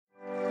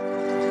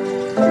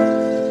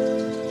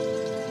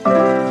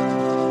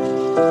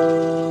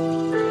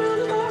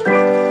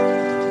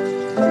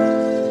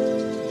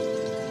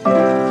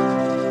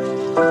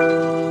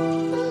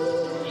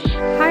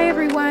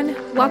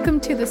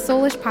to the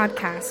Soulish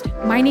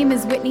Podcast. My name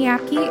is Whitney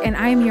Apke, and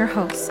I am your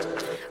host.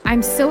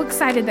 I'm so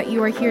excited that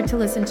you are here to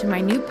listen to my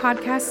new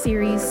podcast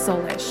series,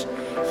 Soulish.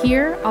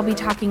 Here, I'll be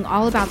talking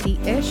all about the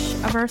ish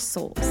of our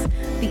souls.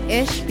 The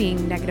ish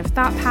being negative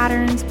thought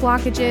patterns,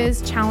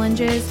 blockages,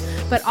 challenges,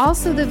 but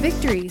also the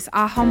victories,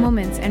 aha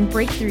moments, and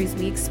breakthroughs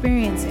we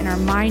experience in our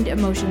mind,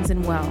 emotions,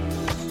 and will.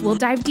 We'll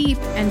dive deep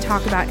and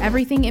talk about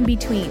everything in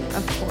between,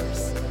 of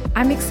course.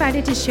 I'm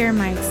excited to share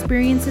my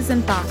experiences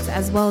and thoughts,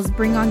 as well as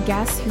bring on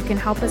guests who can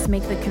help us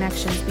make the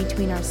connections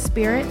between our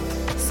spirit,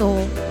 soul,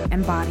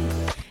 and body.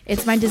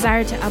 It's my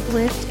desire to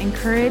uplift,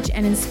 encourage,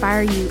 and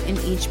inspire you in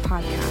each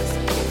podcast.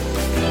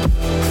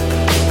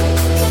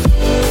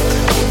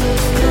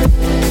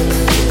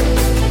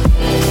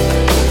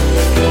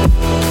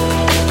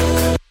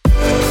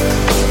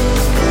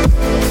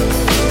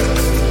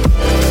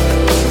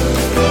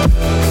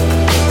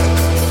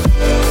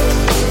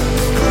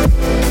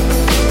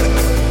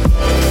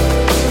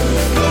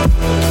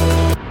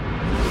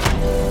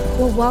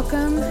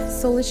 Welcome,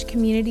 Soulish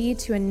community,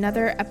 to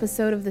another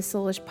episode of the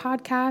Soulish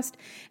Podcast.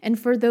 And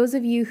for those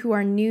of you who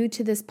are new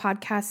to this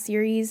podcast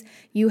series,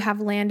 you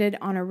have landed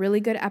on a really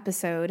good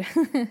episode.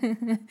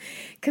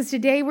 Because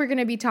today we're going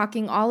to be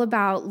talking all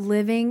about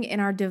living in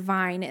our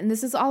divine. And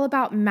this is all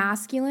about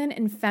masculine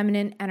and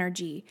feminine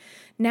energy.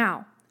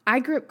 Now, I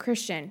grew up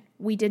Christian.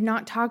 We did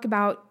not talk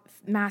about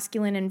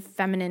masculine and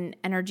feminine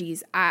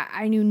energies.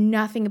 I knew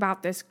nothing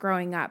about this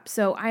growing up.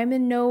 So I am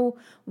in no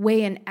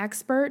way an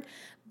expert.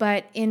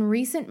 But in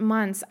recent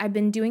months, I've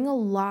been doing a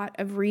lot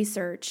of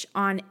research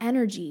on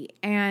energy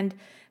and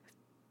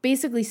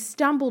basically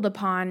stumbled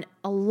upon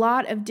a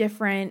lot of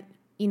different,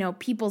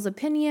 people's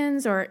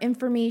opinions or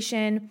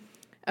information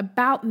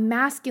about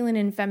masculine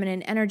and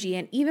feminine energy.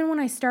 And even when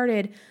I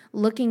started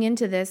looking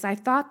into this, I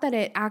thought that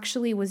it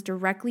actually was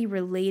directly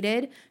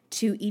related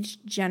to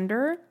each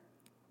gender.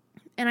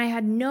 And I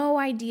had no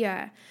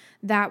idea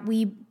that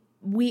we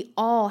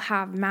all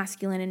have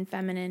masculine and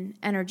feminine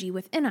energy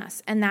within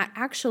us, and that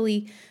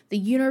actually the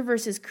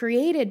universe is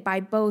created by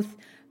both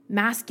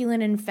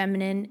masculine and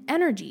feminine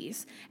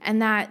energies,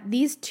 and that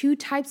these two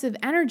types of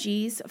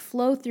energies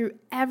flow through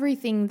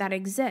everything that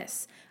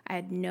exists. I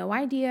had no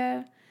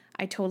idea.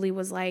 I totally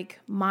was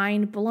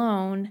mind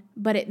blown,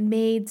 but it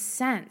made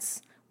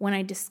sense when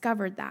I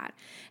discovered that.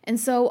 And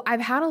so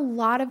I've had a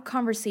lot of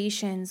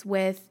conversations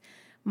with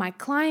my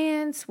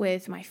clients,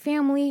 with my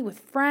family, with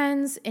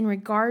friends in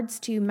regards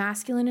to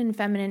masculine and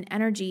feminine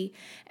energy.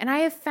 And I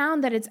have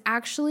found that it's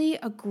actually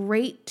a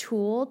great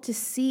tool to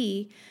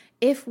see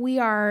if we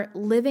are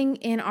living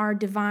in our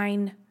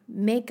divine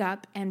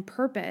makeup and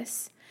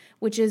purpose,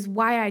 which is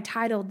why I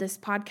titled this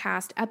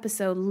podcast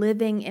episode,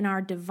 Living in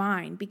Our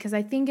Divine, because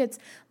I think it's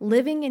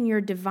living in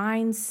your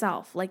divine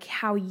self, like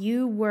how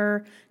you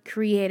were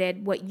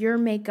created, what your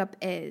makeup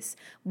is,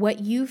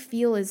 what you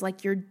feel is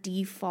like your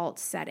default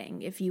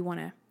setting, if you want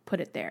to put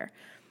it there.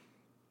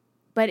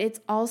 But it's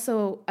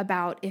also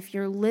about if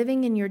you're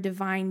living in your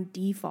divine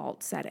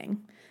default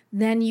setting,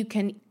 then you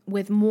can,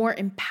 with more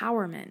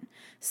empowerment,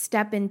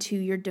 step into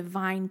your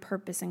divine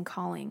purpose and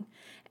calling.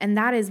 And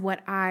that is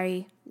what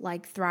I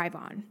thrive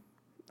on.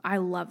 I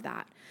love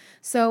that.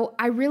 So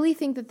I really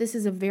think that this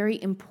is a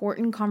very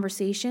important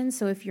conversation.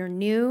 So if you're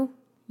new,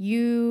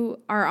 you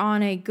are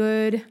on a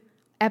good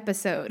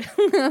episode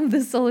of the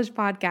Soulish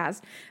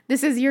Podcast.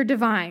 This is your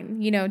divine,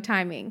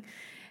 timing.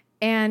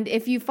 And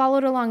if you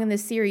followed along in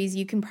this series,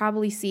 you can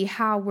probably see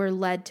how we're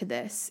led to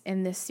this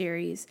in this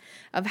series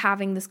of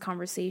having this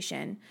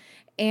conversation.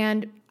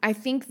 And I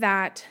think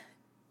that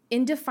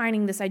in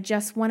defining this, I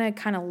just want to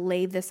kind of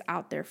lay this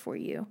out there for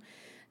you,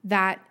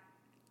 that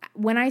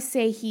when I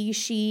say he,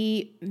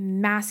 she,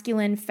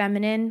 masculine,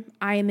 feminine,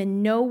 I am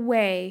in no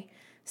way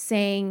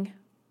saying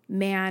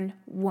man,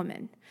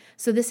 woman.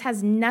 So this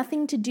has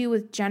nothing to do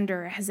with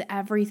gender. It has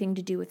everything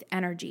to do with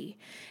energy.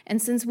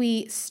 And since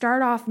we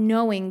start off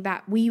knowing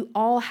that we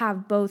all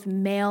have both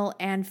male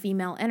and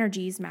female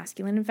energies,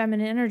 masculine and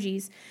feminine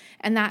energies,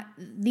 and that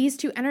these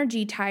two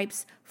energy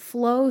types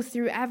flow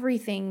through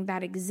everything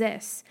that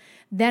exists,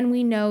 then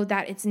we know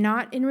that it's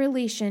not in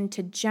relation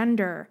to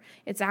gender.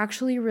 It's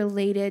actually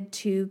related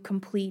to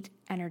complete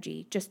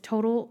energy, just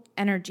total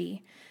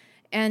energy.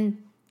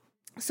 And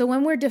so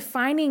when we're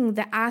defining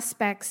the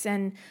aspects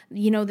and,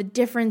 the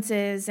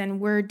differences,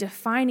 and we're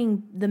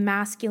defining the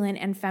masculine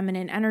and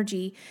feminine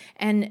energy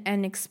and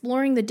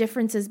exploring the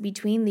differences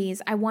between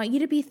these, I want you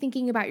to be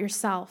thinking about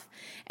yourself.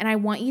 And I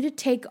want you to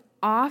take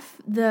off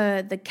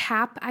the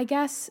cap, I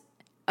guess,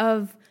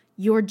 of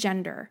your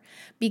gender,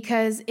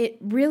 because it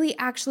really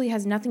actually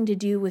has nothing to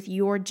do with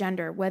your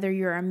gender, whether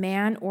you're a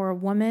man or a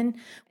woman.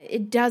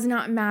 It does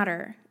not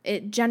matter.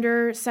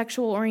 Gender,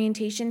 sexual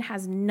orientation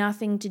has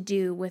nothing to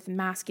do with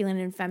masculine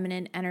and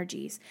feminine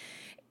energies.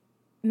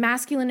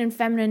 Masculine and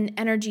feminine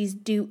energies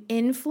do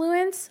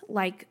influence,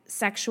 like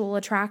sexual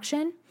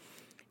attraction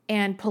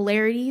and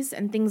polarities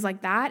and things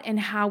like that, and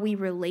how we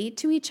relate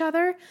to each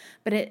other,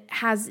 but it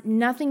has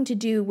nothing to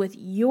do with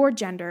your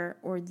gender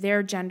or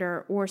their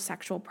gender or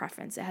sexual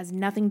preference. It has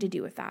nothing to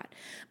do with that.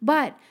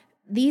 But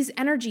these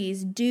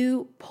energies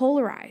do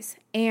polarize.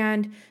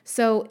 And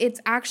so it's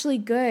actually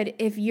good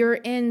if you're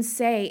in,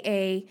 say,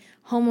 a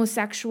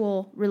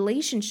homosexual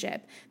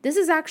relationship. This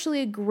is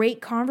actually a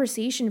great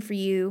conversation for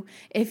you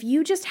if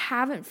you just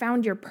haven't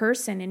found your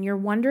person and you're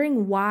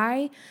wondering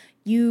why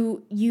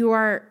you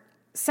are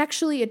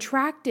sexually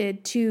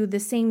attracted to the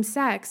same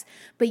sex,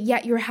 but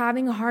yet you're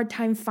having a hard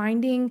time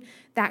finding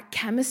that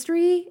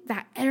chemistry,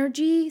 that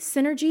energy,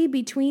 synergy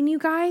between you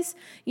guys,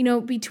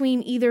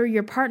 between either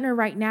your partner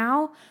right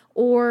now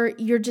or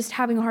you're just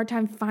having a hard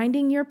time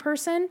finding your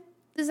person.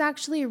 This is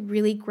actually a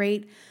really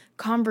great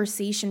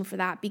conversation for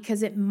that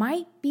because it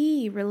might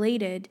be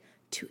related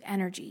to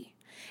energy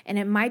and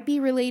it might be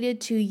related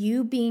to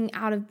you being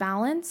out of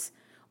balance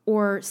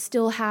or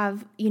still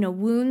have,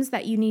 wounds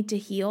that you need to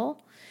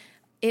heal.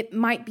 It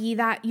might be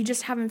that you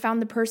just haven't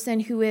found the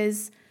person who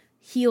is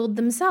healed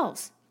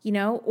themselves,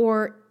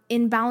 or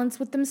in balance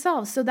with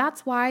themselves. So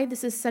that's why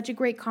this is such a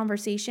great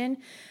conversation,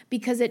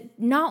 because it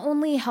not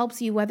only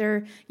helps you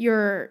whether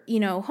you're,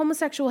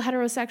 homosexual,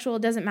 heterosexual,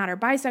 it doesn't matter,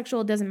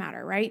 bisexual, it doesn't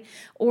matter, right?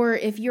 Or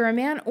if you're a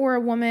man or a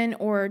woman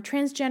or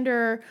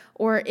transgender,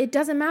 or it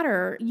doesn't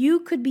matter, you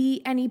could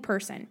be any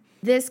person.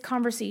 This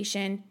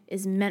conversation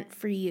is meant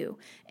for you,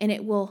 and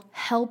it will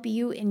help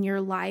you in your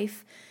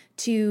life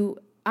to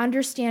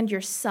understand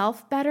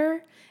yourself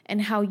better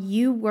and how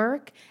you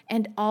work,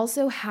 and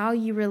also how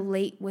you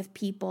relate with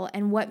people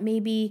and what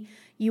maybe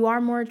you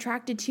are more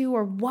attracted to,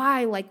 or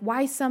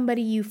why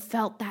somebody you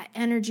felt that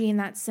energy and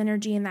that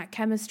synergy and that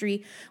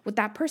chemistry with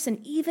that person,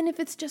 even if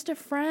it's just a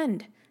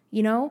friend.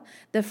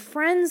 The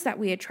friends that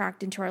we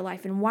attract into our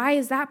life, and why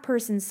is that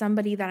person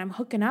somebody that I'm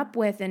hooking up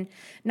with, and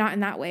not in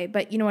that way,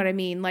 but you know what I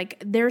mean?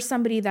 Like they're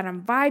somebody that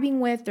I'm vibing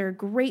with, they're a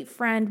great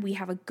friend, we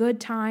have a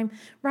good time,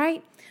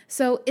 right?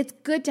 So it's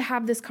good to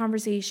have this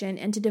conversation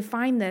and to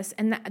define this.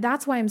 And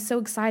that's why I'm so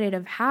excited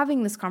of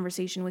having this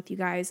conversation with you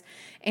guys,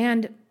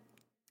 and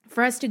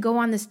for us to go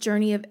on this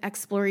journey of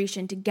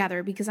exploration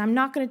together, because I'm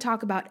not going to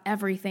talk about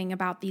everything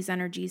about these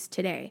energies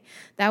today.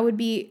 That would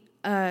be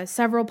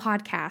several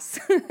podcasts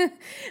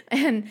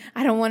and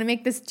I don't want to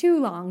make this too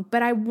long,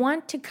 but I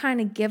want to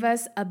kind of give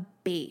us a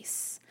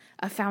base,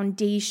 a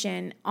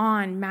foundation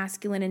on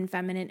masculine and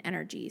feminine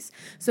energies.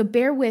 So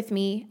bear with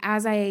me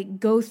as I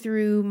go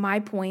through my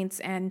points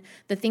and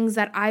the things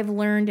that I've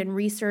learned and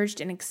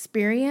researched and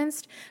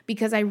experienced,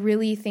 because I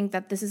really think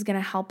that this is going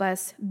to help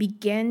us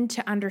begin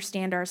to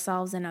understand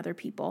ourselves and other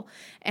people.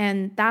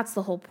 And that's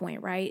the whole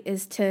point, right?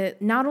 Is to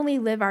not only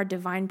live our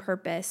divine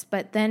purpose,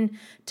 but then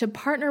to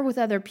partner with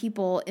other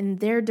people in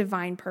their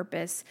divine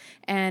purpose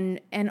and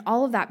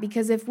all of that.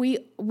 Because if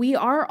we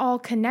are all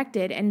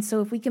connected, and so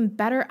if we can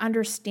better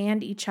understand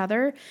each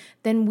other,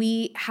 then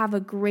we have a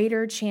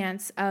greater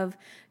chance of,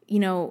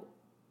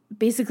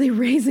 basically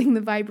raising the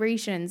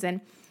vibrations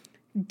and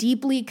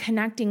deeply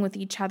connecting with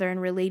each other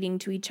and relating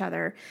to each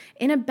other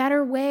in a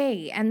better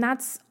way. And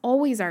that's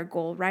always our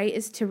goal, right?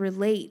 Is to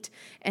relate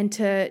and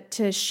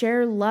to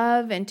share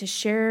love and to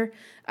share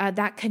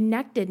that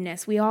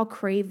connectedness. We all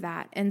crave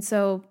that. And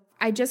so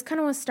I just kind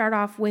of want to start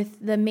off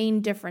with the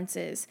main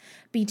differences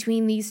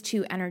between these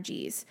two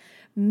energies.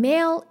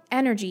 Male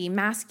energy,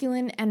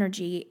 masculine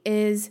energy,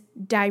 is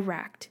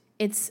direct.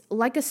 It's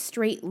like a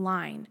straight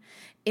line.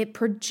 It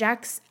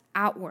projects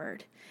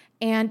outward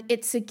and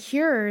it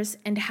secures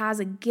and has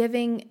a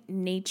giving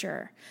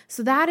nature.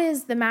 So that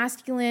is the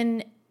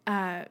masculine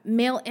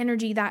male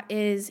energy that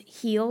is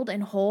healed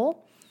and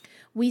whole.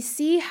 We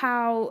see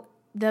how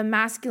the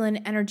masculine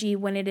energy,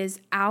 when it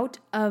is out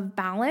of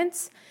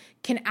balance,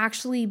 can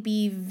actually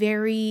be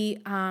very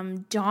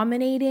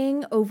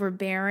dominating,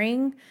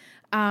 overbearing,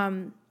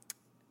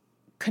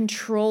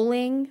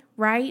 controlling,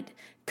 right?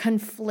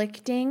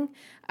 Conflicting,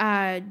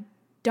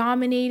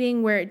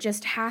 dominating, where it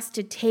just has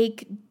to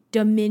take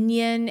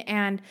dominion,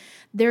 and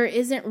there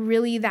isn't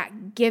really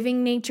that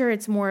giving nature.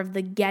 It's more of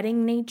the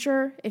getting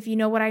nature, if you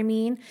know what I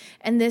mean.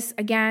 And this,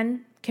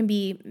 again, can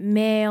be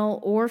male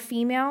or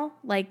female.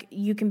 Like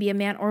you can be a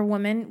man or a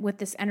woman with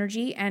this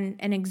energy and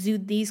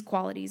exude these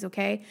qualities,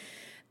 okay?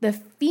 The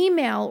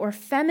female or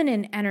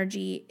feminine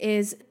energy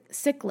is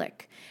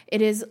cyclic.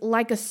 It is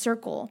like a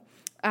circle.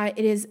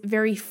 It is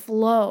very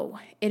flow.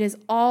 It is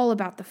all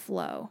about the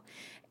flow.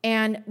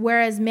 And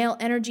whereas male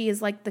energy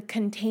is like the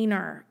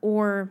container,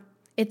 or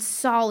it's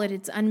solid,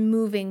 it's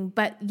unmoving,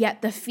 but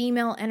yet the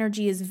female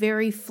energy is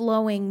very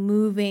flowing,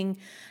 moving,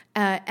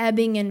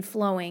 ebbing and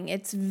flowing.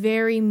 It's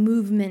very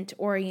movement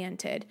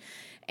oriented.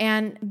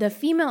 And the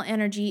female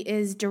energy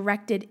is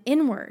directed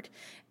inward.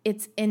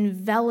 It's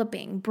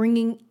enveloping,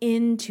 bringing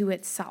into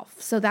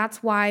itself. So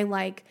that's why,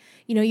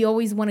 you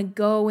always want to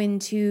go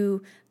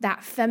into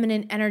that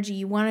feminine energy.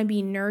 You want to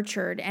be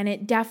nurtured, and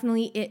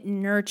it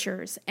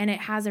nurtures, and it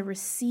has a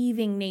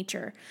receiving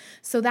nature.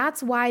 So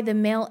that's why the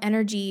male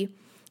energy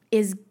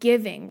is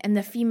giving and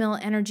the female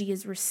energy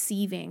is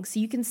receiving. So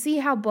you can see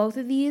how both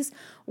of these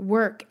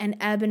work and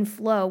ebb and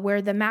flow, where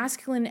the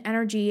masculine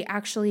energy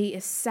actually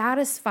is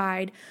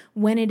satisfied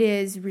when it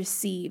is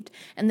received,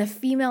 and the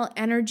female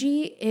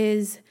energy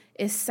is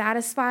is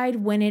satisfied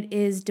when it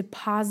is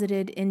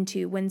deposited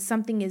into, when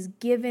something is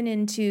given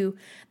into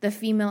the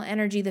female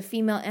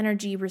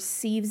energy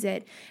receives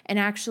it and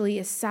actually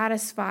is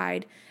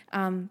satisfied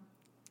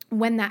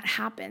when that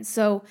happens.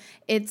 So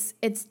it's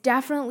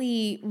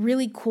definitely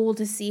really cool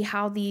to see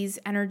how these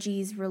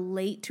energies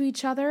relate to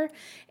each other.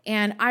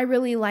 And I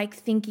really like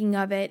thinking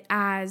of it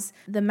as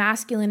the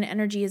masculine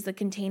energy is the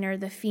container,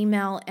 the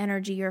female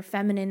energy or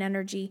feminine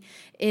energy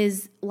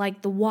is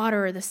like the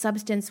water or the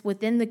substance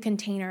within the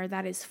container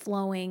that is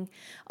flowing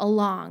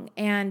along.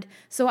 And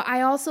so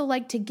I also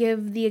like to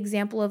give the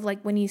example of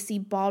like when you see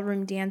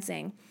ballroom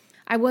dancing.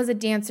 I was a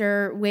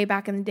dancer way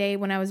back in the day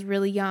when I was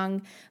really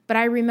young, but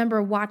I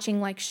remember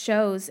watching like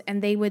shows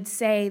and they would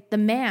say the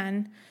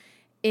man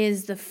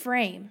is the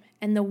frame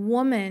and the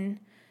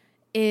woman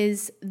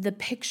is the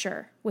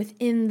picture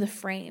within the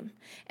frame.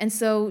 And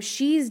so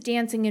she's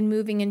dancing and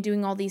moving and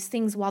doing all these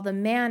things while the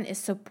man is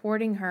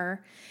supporting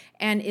her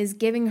and is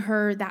giving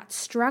her that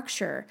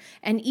structure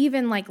and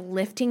even like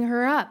lifting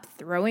her up,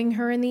 throwing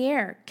her in the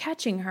air,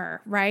 catching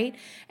her, right?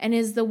 And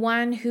is the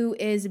one who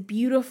is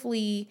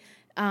beautifully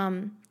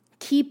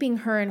keeping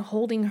her and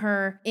holding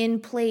her in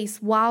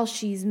place while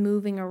she's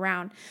moving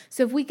around.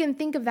 So if we can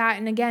think of that,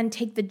 and again,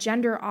 take the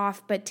gender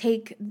off, but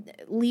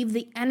leave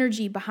the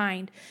energy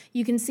behind,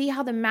 you can see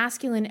how the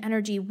masculine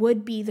energy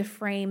would be the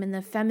frame and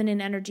the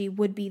feminine energy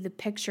would be the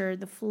picture,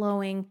 the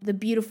flowing, the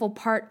beautiful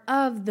part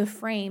of the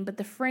frame. But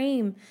the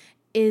frame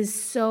is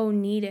so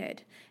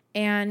needed.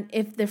 And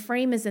if the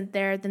frame isn't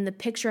there, then the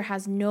picture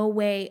has no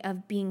way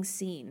of being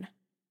seen.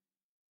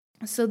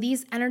 So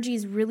these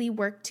energies really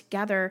work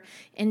together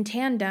in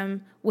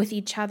tandem with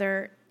each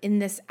other in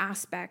this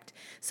aspect.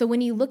 So when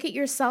you look at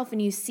yourself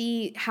and you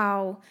see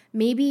how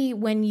maybe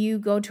when you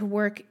go to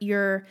work,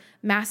 your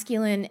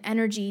masculine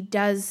energy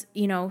does,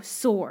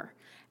 soar.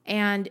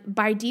 And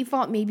by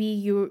default, maybe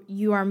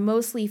you are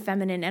mostly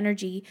feminine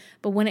energy,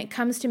 but when it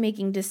comes to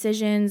making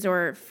decisions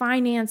or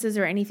finances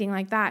or anything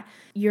like that,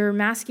 your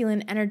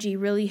masculine energy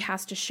really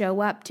has to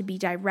show up to be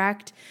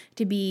direct,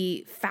 to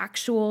be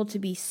factual, to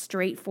be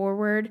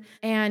straightforward.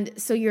 And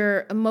so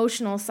your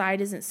emotional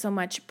side isn't so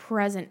much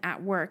present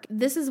at work.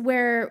 This is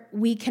where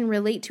we can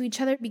relate to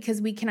each other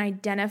because we can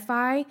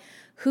identify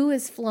who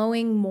is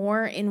flowing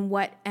more in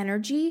what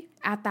energy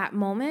at that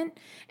moment.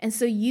 And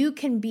so you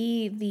can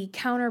be the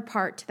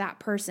counterpart to that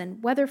person,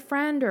 whether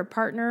friend or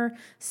partner,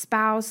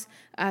 spouse,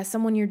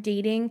 someone you're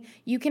dating.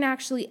 You can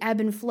actually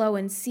ebb and flow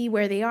and see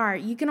where they are.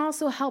 You can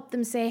also help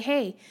them say,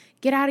 hey,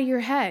 get out of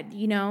your head,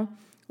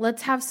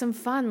 let's have some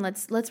fun.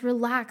 Let's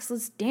relax.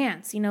 Let's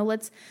dance.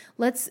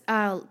 Let's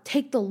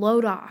take the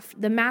load off.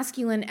 The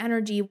masculine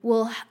energy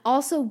will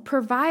also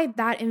provide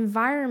that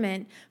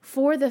environment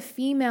for the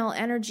female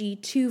energy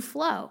to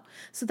flow.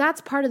 So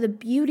that's part of the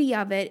beauty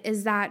of it,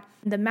 is that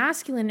the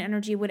masculine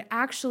energy would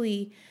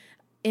actually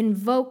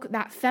invoke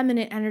that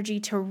feminine energy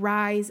to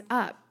rise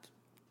up.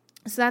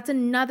 So that's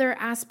another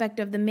aspect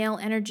of the male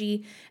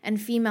energy and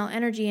female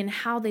energy and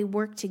how they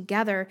work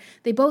together.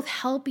 They both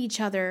help each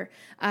other.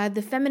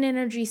 The feminine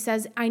energy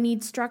says, I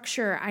need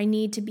structure. I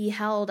need to be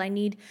held. I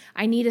need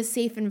a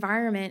safe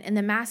environment. And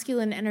the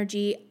masculine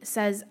energy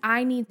says,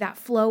 I need that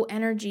flow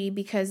energy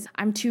because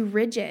I'm too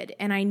rigid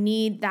and I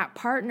need that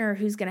partner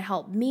who's going to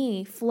help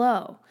me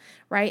flow,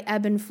 right?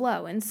 Ebb and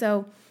flow. And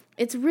so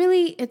it's a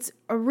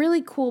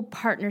really cool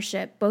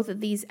partnership, both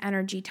of these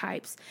energy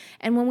types.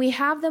 And when we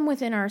have them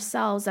within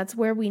ourselves, that's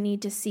where we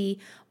need to see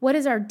what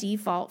is our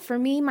default. For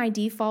me, my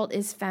default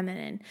is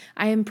feminine.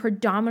 I am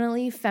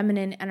predominantly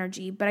feminine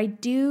energy, but I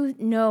do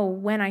know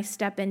when I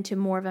step into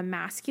more of a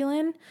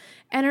masculine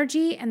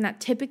energy, and that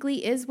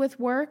typically is with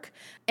work.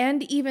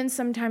 And even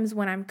sometimes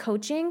when I'm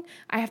coaching,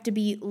 I have to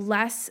be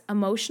less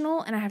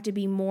emotional and I have to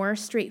be more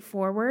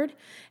straightforward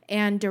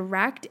and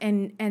direct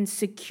and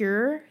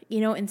secure,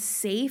 and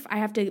safe. I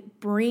have to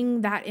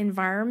bring that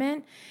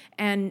environment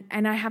and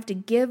I have to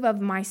give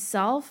of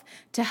myself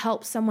to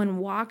help someone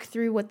walk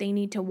through what they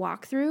need to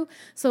walk through.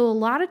 So a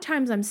lot of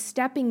times I'm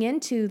stepping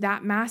into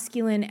that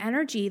masculine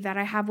energy that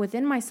I have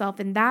within myself,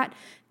 and that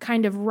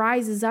kind of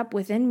rises up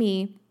within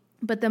me.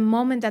 But the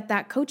moment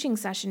that coaching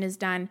session is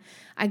done,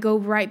 I go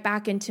right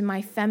back into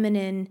my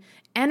feminine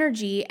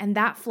energy, and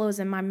that flows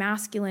and my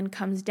masculine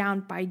comes down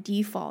by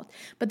default.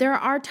 But there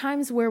are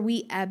times where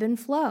we ebb and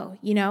flow,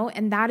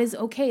 and that is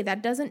okay.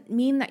 That doesn't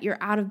mean that you're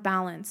out of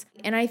balance.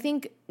 And I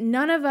think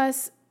none of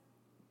us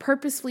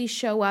purposefully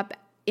show up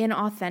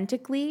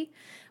inauthentically,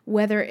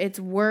 whether it's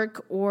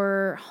work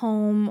or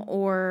home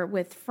or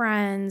with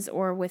friends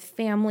or with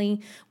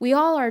family. We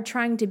all are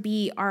trying to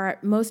be our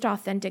most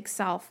authentic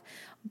self,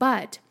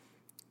 but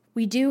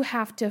we do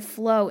have to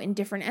flow in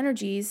different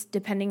energies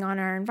depending on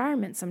our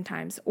environment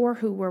sometimes or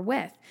who we're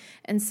with.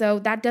 And so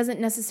that doesn't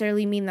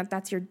necessarily mean that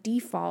that's your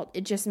default.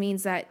 It just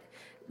means that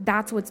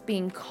that's what's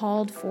being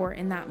called for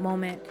in that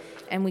moment,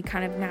 and we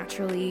kind of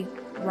naturally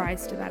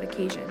rise to that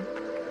occasion.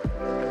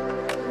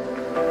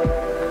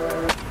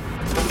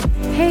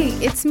 Hey,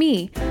 it's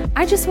me.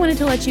 I just wanted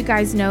to let you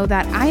guys know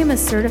that I am a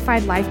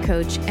certified life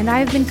coach and I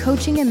have been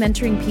coaching and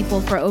mentoring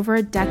people for over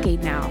a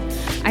decade now.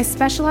 I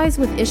specialize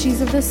with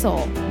issues of the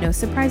soul, no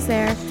surprise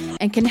there,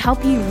 and can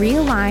help you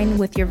realign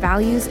with your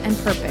values and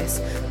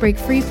purpose, break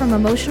free from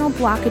emotional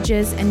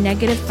blockages and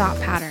negative thought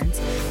patterns,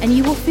 and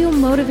you will feel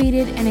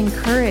motivated and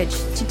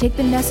encouraged to take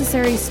the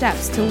necessary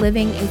steps to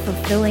living a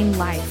fulfilling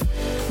life.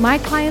 My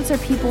clients are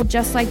people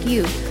just like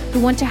you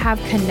who want to have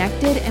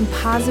connected and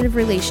positive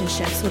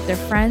relationships with their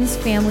friends,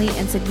 family,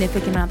 and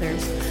significant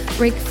others,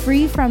 break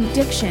free from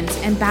addictions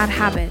and bad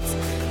habits,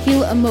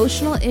 heal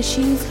emotional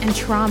issues and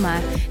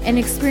trauma, and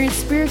experience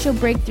spiritual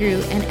breakthrough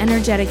and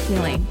energetic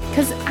healing.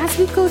 Because as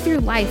we go through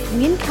life,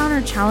 we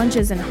encounter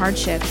challenges and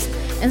hardships,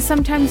 and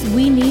sometimes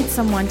we need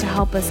someone to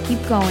help us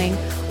keep going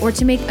or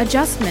to make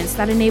adjustments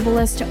that enable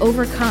us to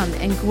overcome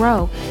and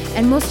grow,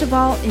 and most of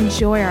all,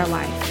 enjoy our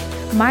life.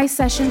 My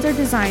sessions are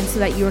designed so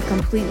that you are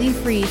completely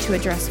free to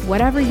address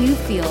whatever you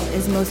feel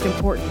is most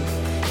important.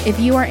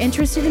 If you are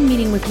interested in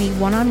meeting with me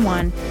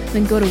one-on-one,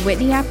 then go to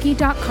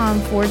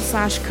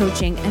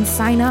whitneyapke.com/coaching and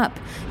sign up.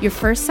 Your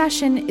first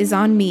session is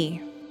on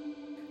me.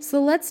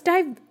 So let's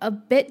dive a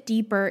bit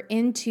deeper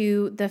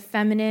into the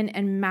feminine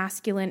and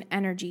masculine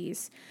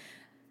energies.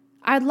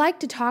 I'd like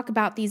to talk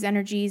about these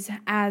energies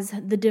as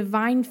the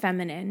divine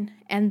feminine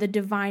and the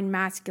divine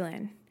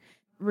masculine,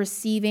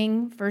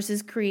 receiving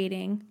versus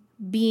creating,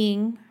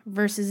 being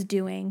versus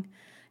doing,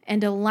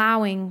 and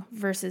allowing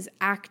versus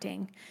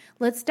acting.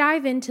 Let's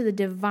dive into the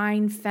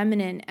divine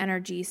feminine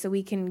energy so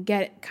we can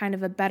get kind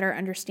of a better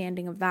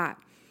understanding of that.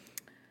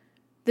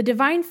 The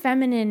divine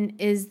feminine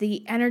is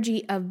the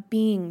energy of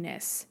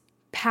beingness,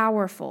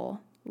 powerful,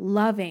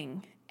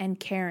 loving, and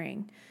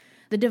caring.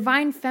 The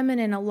divine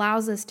feminine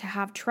allows us to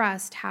have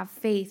trust, have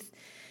faith,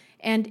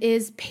 and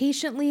is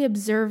patiently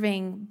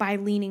observing by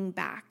leaning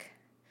back.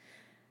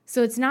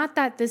 So it's not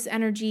that this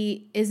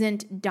energy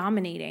isn't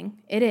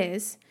dominating. It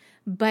is,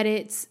 but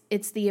it's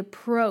the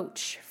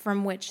approach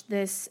from which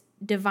this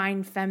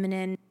divine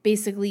feminine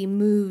basically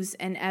moves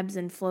and ebbs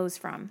and flows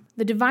from.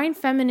 The divine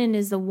feminine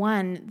is the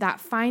one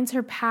that finds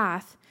her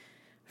path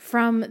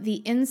from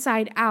the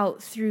inside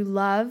out through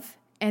love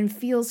and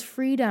feels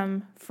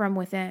freedom from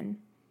within.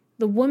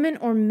 The woman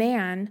or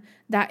man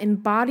that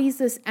embodies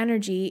this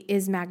energy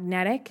is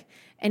magnetic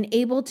and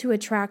able to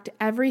attract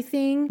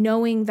everything,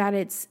 knowing that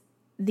it's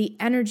the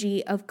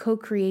energy of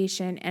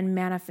co-creation and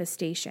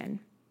manifestation.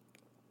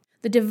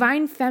 The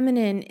divine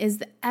feminine is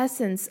the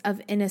essence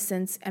of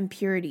innocence and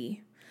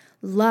purity,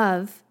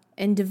 love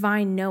and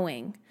divine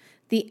knowing,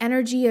 the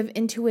energy of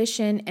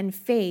intuition and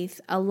faith,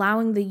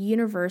 allowing the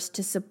universe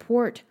to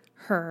support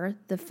her,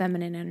 the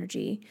feminine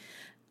energy,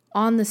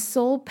 on the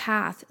soul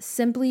path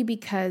simply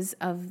because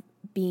of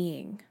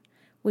being,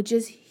 which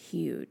is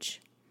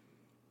huge.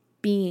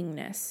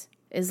 Beingness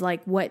is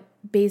like what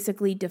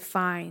basically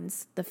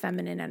defines the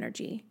feminine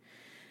energy.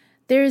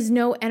 There is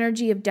no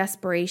energy of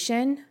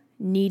desperation,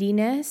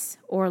 neediness,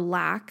 or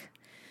lack.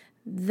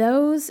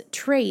 Those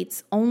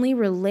traits only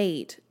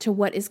relate to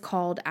what is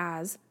called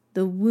as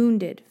the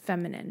wounded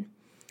feminine.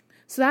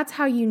 So that's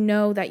how you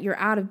know that you're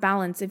out of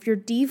balance. If your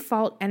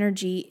default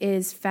energy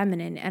is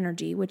feminine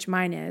energy, which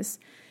mine is,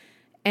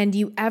 and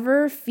you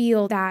ever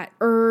feel that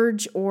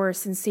urge or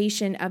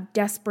sensation of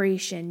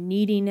desperation,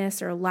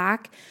 neediness, or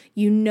lack,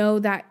 you know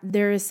that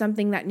there is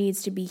something that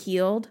needs to be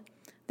healed.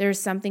 There's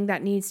something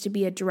that needs to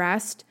be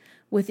addressed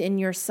within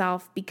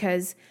yourself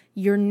because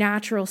your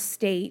natural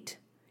state,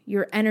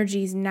 your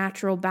energy's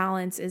natural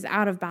balance is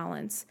out of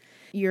balance.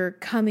 You're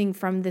coming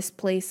from this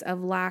place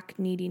of lack,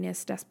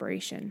 neediness,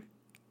 desperation.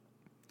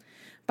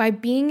 By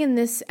being in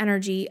this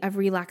energy of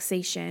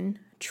relaxation,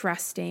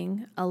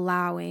 trusting,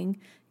 allowing,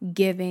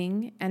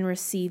 giving, and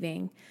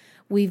receiving,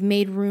 we've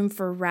made room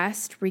for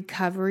rest,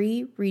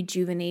 recovery,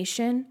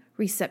 rejuvenation,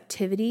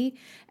 receptivity,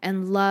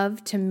 and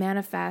love to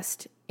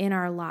manifest in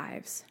our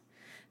lives.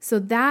 So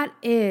that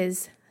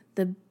is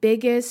the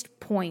biggest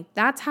point.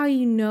 That's how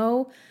you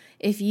know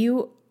if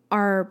you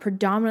are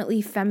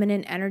predominantly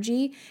feminine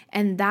energy,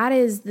 and that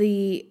is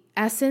the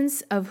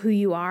essence of who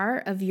you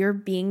are, of your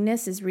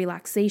beingness is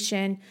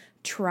relaxation,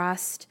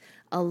 trust,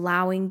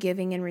 allowing,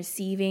 giving, and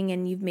receiving,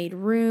 and you've made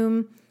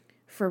room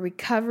for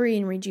recovery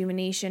and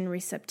rejuvenation,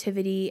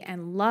 receptivity,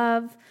 and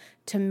love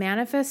to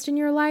manifest in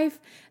your life,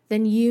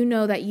 then you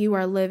know that you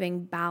are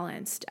living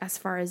balanced as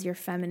far as your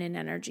feminine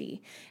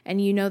energy.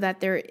 And you know that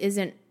there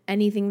isn't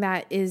anything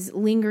that is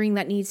lingering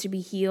that needs to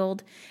be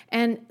healed.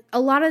 And a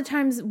lot of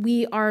times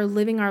we are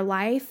living our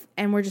life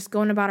and we're just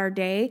going about our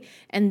day,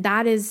 and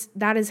that is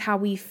how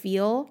we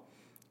feel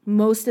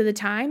most of the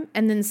time.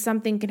 And then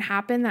something can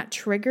happen that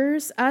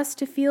triggers us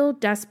to feel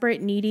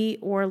desperate, needy,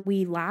 or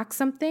we lack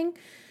something.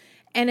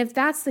 And if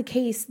that's the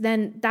case,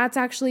 then that's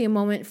actually a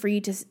moment for you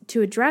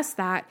to address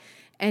that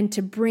and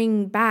to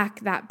bring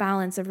back that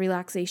balance of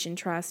relaxation,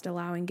 trust,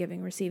 allowing,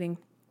 giving, receiving.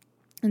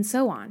 and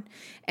so on.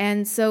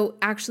 And so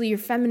actually your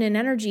feminine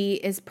energy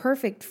is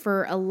perfect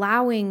for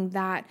allowing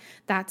that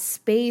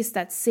space,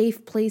 that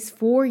safe place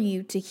for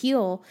you to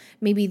heal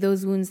maybe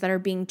those wounds that are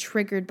being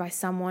triggered by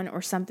someone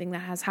or something that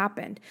has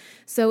happened.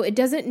 So it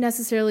doesn't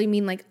necessarily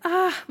mean like,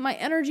 my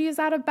energy is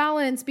out of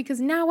balance because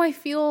now I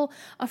feel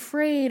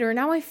afraid or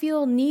now I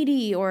feel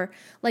needy, or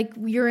like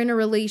you're in a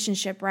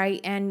relationship,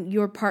 right? And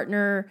your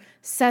partner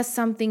says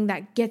something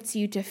that gets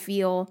you to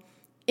feel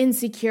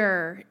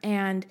insecure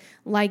and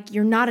like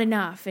you're not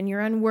enough and you're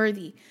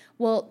unworthy.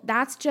 Well,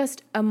 that's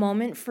just a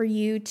moment for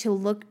you to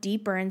look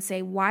deeper and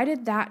say, why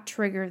did that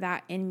trigger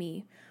that in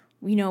me?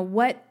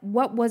 What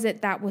was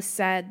it that was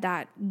said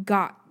that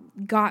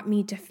got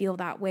me to feel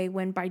that way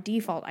when by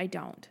default I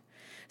don't?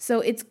 So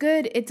it's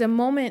good. It's a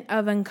moment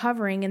of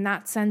uncovering in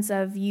that sense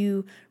of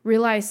you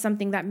realize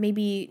something that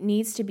maybe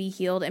needs to be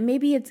healed, and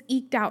maybe it's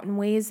eked out in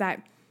ways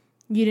that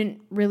you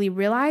didn't really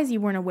realize, you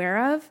weren't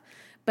aware of,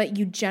 but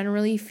you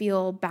generally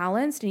feel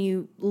balanced and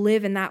you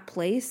live in that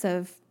place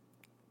of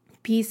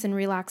peace and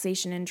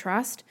relaxation and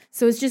trust.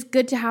 So it's just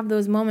good to have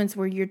those moments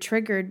where you're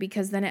triggered,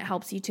 because then it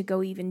helps you to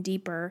go even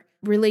deeper.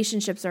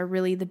 Relationships are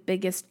really the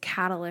biggest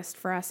catalyst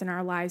for us in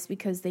our lives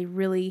because they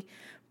really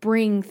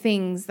bring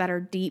things that are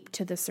deep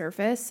to the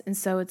surface. And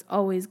so it's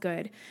always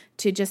good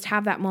to just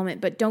have that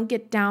moment, but don't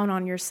get down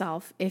on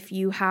yourself if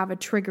you have a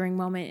triggering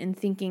moment and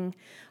thinking,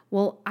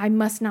 well, I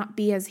must not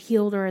be as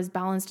healed or as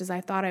balanced as I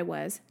thought I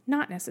was.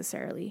 Not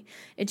necessarily.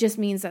 It just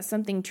means that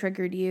something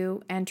triggered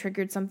you and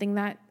triggered something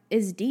that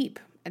is deep,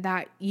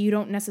 that you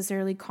don't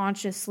necessarily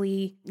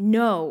consciously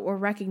know or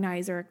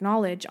recognize or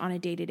acknowledge on a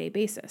day-to-day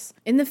basis.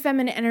 In the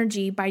feminine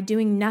energy, by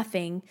doing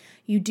nothing,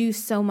 you do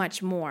so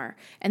much more.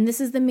 And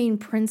this is the main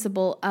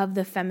principle of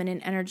the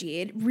feminine energy.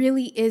 It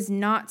really is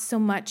not so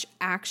much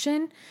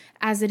action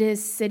as it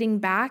is sitting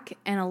back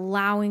and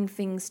allowing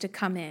things to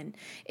come in.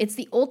 It's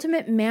the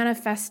ultimate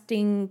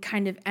manifesting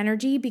kind of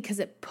energy because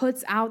it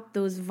puts out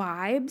those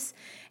vibes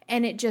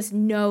and it just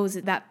knows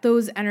that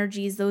those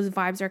energies, those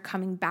vibes are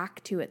coming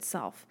back to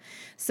itself.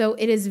 So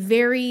it is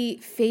very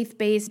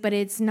faith-based, but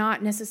it's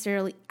not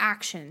necessarily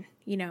action,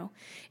 It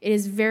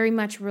is very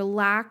much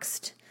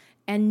relaxed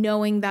and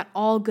knowing that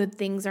all good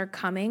things are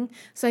coming.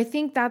 So I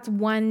think that's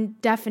one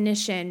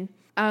definition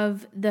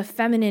of the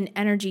feminine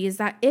energy, is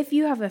that if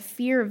you have a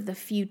fear of the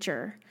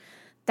future,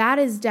 that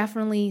is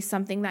definitely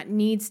something that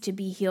needs to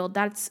be healed.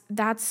 That's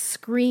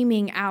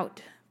screaming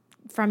out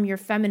from your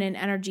feminine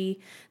energy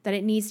that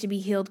it needs to be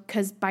healed,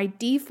 because by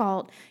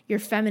default, your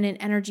feminine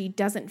energy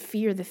doesn't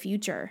fear the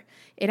future.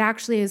 It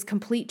actually is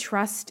complete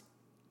trust,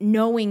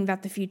 knowing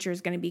that the future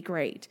is going to be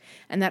great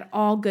and that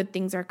all good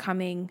things are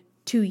coming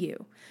to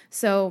you.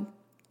 So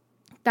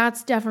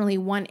that's definitely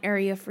one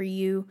area for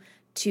you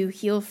to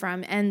heal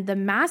from. And the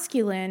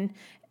masculine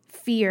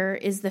fear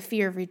is the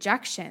fear of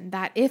rejection,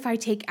 that if I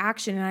take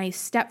action and I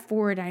step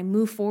forward, I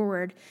move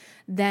forward,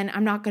 then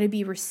I'm not going to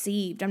be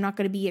received. I'm not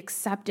going to be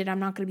accepted. I'm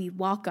not going to be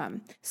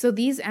welcome. So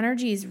these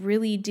energies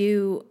really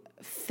do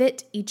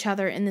fit each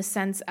other in the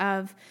sense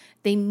of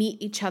they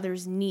meet each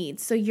other's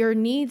needs. So your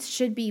needs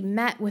should be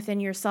met within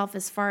yourself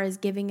as far as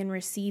giving and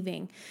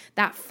receiving.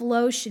 That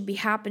flow should be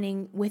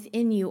happening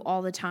within you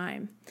all the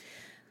time.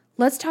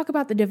 Let's talk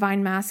about the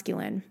divine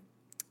masculine.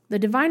 The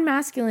divine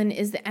masculine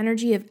is the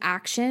energy of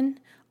action,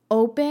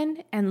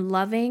 open and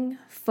loving,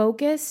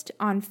 focused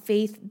on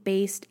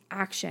faith-based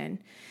action.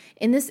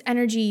 In this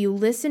energy, you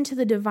listen to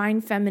the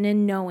divine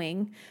feminine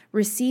knowing,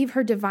 receive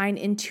her divine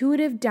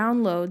intuitive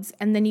downloads,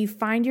 and then you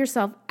find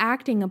yourself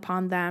acting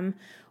upon them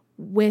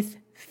with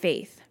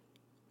faith.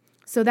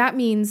 So that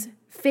means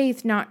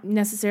faith not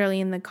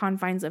necessarily in the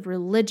confines of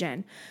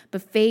religion,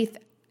 but faith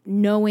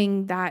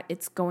knowing that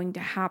it's going to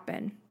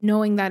happen,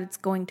 knowing that it's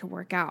going to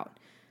work out,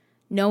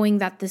 knowing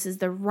that this is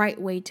the right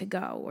way to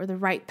go or the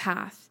right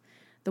path,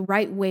 the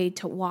right way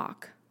to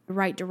walk, the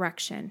right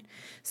direction.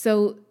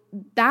 So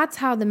that's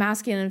how the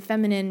masculine and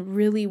feminine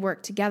really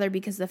work together,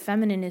 because the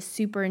feminine is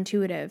super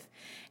intuitive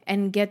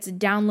and gets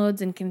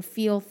downloads and can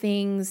feel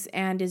things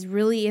and is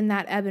really in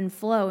that ebb and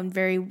flow and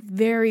very,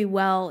 very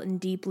well and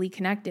deeply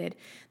connected.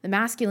 The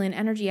masculine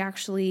energy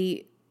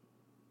actually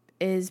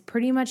is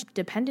pretty much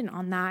dependent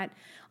on that,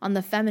 on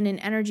the feminine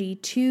energy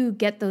to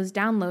get those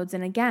downloads.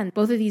 And again,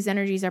 both of these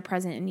energies are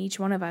present in each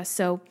one of us.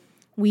 So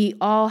we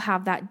all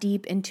have that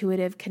deep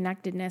intuitive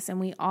connectedness, and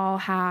we all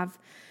have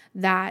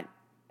that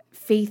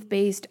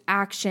faith-based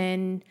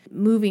action,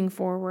 moving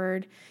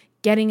forward,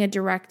 getting a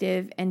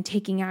directive and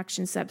taking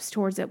action steps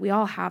towards it. We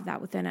all have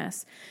that within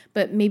us,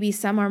 but maybe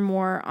some are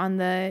more on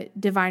the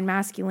divine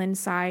masculine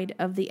side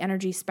of the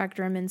energy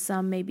spectrum, and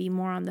some may be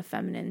more on the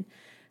feminine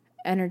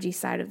energy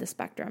side of the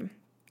spectrum.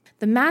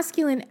 The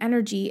masculine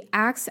energy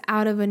acts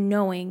out of a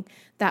knowing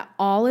that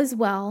all is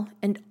well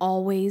and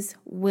always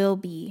will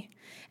be,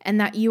 and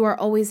that you are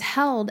always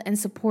held and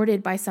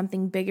supported by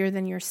something bigger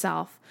than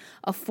yourself,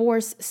 a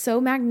force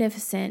so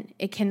magnificent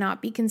it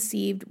cannot be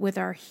conceived with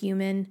our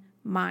human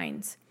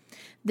minds.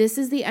 This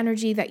is the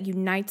energy that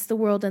unites the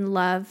world in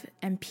love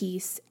and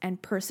peace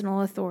and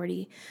personal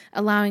authority,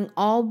 allowing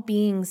all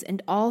beings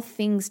and all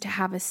things to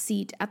have a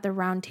seat at the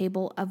round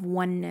table of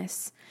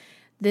oneness.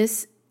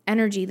 This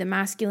energy, the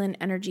masculine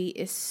energy,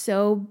 is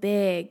so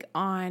big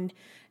on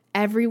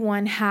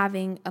everyone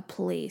having a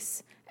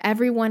place,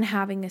 everyone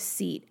having a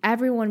seat,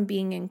 everyone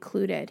being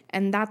included.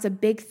 And that's a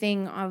big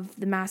thing of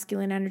the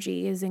masculine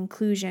energy, is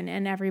inclusion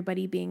and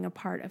everybody being a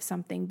part of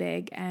something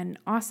big and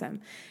awesome.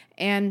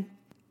 And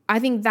I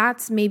think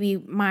that's maybe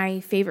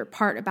my favorite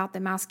part about the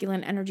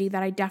masculine energy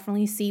that I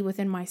definitely see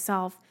within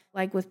myself.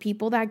 Like with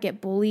people that get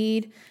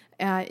bullied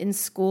in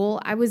school,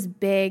 I was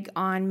big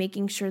on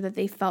making sure that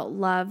they felt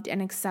loved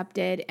and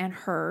accepted and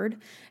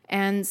heard.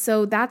 And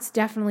so that's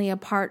definitely a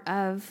part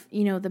of,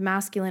 the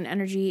masculine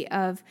energy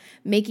of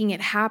making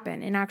it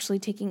happen and actually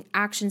taking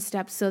action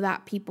steps so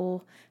that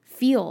people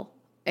feel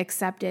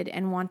accepted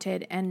and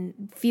wanted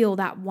and feel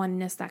that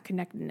oneness, that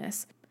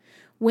connectedness.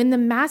 When the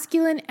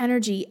masculine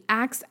energy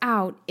acts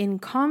out in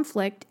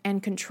conflict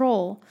and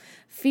control,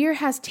 fear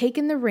has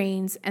taken the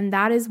reins, and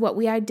that is what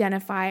we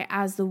identify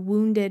as the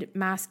wounded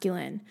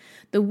masculine.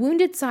 The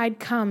wounded side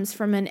comes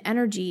from an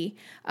energy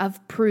of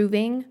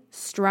proving,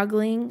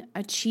 struggling,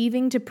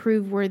 achieving to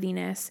prove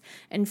worthiness,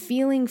 and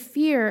feeling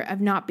fear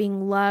of not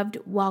being loved,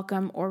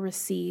 welcome, or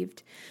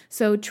received.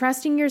 So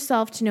trusting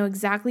yourself to know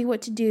exactly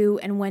what to do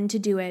and when to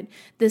do it,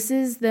 this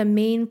is the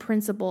main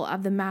principle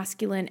of the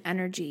masculine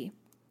energy.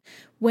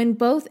 When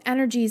both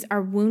energies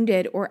are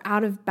wounded or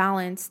out of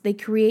balance, they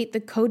create the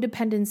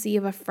codependency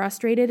of a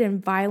frustrated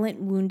and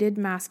violent wounded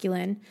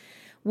masculine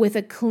with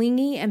a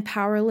clingy and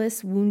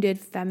powerless wounded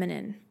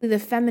feminine. The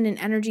feminine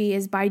energy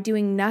is by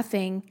doing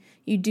nothing,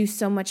 you do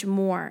so much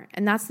more.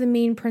 And that's the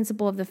main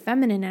principle of the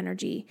feminine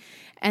energy.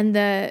 And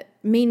the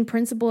main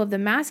principle of the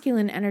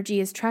masculine energy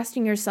is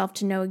trusting yourself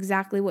to know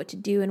exactly what to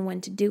do and when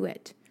to do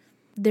it.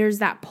 There's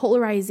that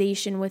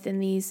polarization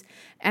within these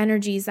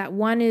energies, that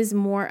one is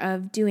more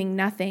of doing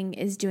nothing,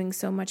 is doing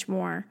so much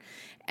more.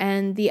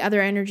 And the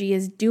other energy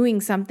is doing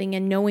something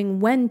and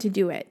knowing when to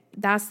do it.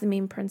 That's the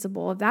main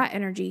principle of that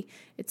energy.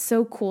 It's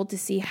so cool to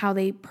see how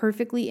they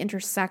perfectly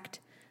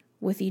intersect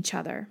with each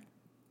other.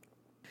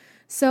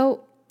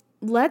 So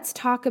let's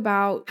talk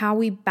about how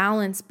we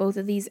balance both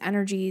of these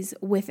energies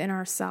within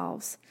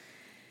ourselves.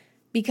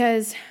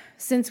 Because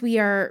since we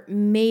are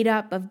made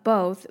up of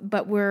both,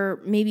 but we're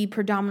maybe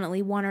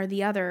predominantly one or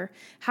the other,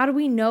 how do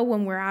we know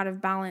when we're out of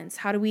balance?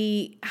 How do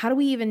we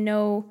even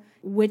know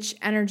which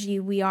energy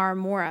we are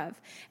more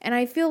of? And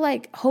I feel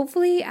like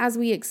hopefully as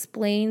we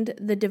explained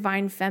the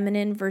divine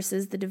feminine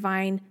versus the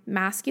divine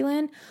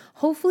masculine,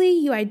 hopefully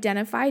you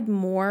identified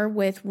more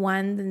with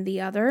one than the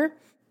other.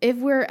 If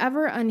we're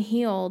ever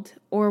unhealed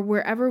or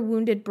we're ever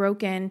wounded,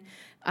 broken,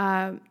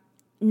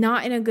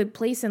 not in a good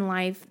place in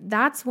life,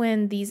 that's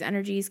when these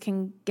energies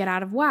can get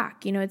out of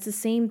whack. It's the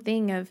same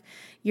thing of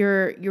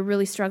you're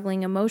really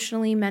struggling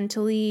emotionally,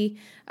 mentally,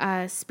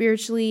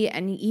 spiritually,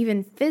 and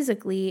even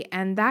physically.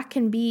 And that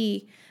can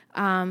be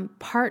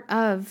part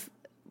of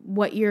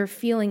what you're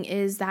feeling,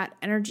 is that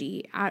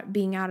energy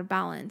being out of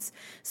balance.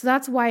 So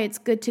that's why it's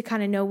good to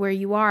kind of know where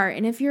you are.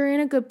 And if you're in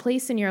a good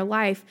place in your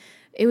life,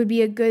 it would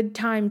be a good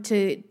time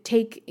to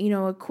take,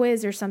 a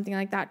quiz or something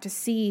like that to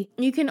see.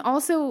 You can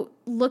also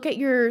look at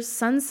your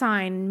sun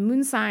sign,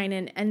 moon sign,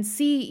 and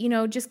see,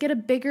 just get a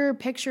bigger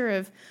picture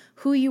of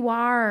who you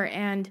are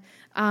and,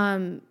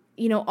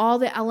 all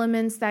the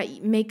elements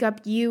that make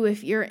up you.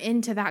 If you're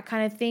into that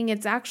kind of thing,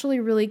 it's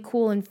actually really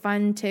cool and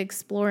fun to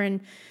explore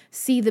and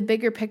see the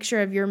bigger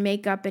picture of your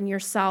makeup and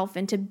yourself,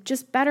 and to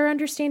just better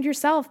understand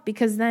yourself,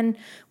 because then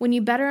when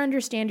you better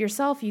understand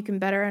yourself, you can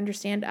better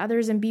understand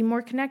others and be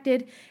more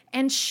connected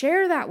and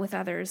share that with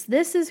others.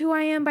 This is who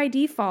I am by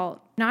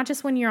default, not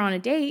just when you're on a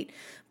date,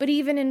 but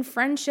even in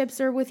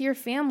friendships or with your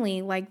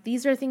family. Like,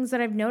 these are things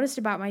that I've noticed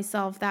about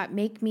myself that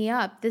make me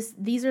up.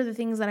 These are the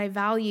things that I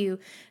value.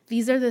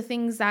 These are the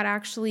things that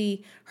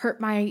actually hurt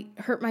my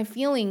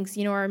feelings,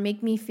 or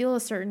make me feel a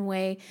certain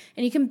way.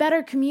 And you can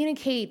better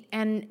communicate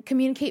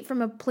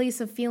from a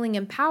place of feeling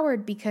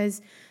empowered,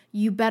 because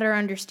you better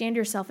understand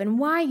yourself and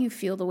why you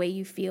feel the way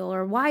you feel,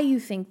 or why you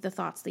think the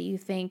thoughts that you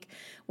think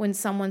when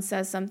someone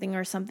says something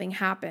or something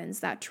happens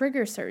that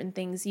triggers certain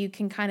things. You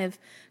can kind of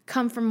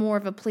come from more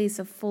of a place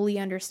of fully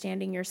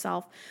understanding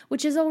yourself,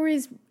 which is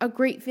always a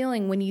great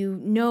feeling when you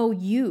know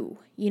you,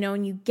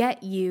 and you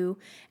get you,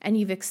 and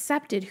you've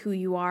accepted who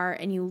you are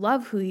and you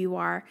love who you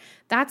are.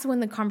 That's when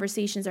the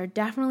conversations are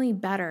definitely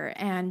better,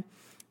 and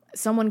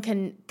someone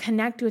can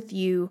connect with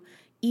you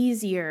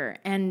easier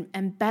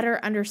and better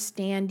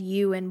understand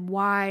you and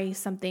why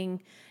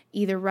something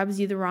either rubs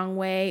you the wrong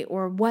way,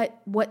 or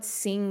what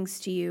sings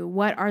to you.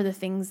 What are the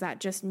things that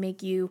just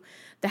make you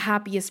the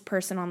happiest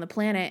person on the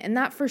planet? And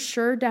that for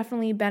sure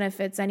definitely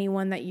benefits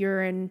anyone that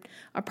you're in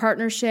a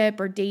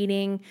partnership or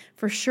dating.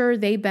 For sure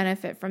they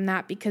benefit from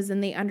that, because then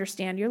they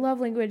understand your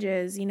love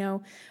languages,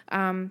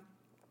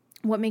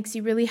 what makes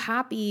you really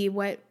happy,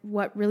 what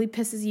really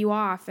pisses you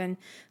off. And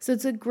so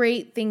it's a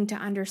great thing to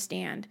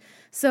understand.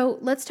 So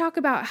let's talk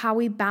about how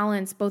we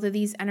balance both of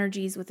these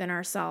energies within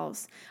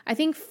ourselves. I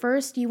think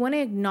first you want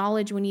to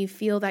acknowledge when you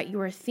feel that you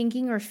are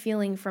thinking or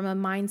feeling from a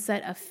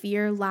mindset of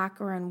fear,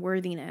 lack, or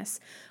unworthiness.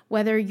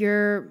 Whether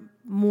you're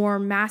more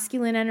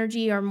masculine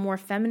energy or more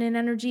feminine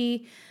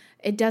energy,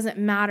 it doesn't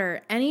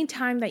matter.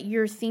 Anytime that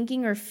you're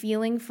thinking or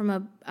feeling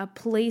from a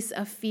place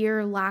of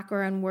fear, lack,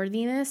 or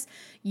unworthiness,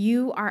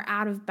 you are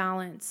out of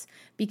balance,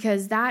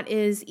 because that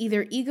is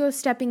either ego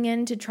stepping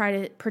in to try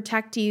to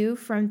protect you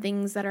from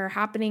things that are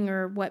happening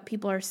or what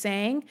people are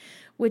saying,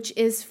 which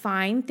is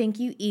fine. Thank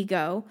you,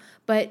 ego.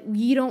 But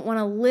you don't want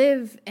to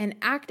live and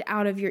act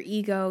out of your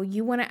ego.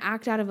 You want to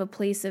act out of a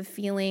place of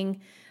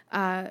feeling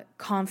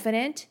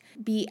confident,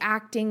 be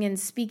acting and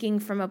speaking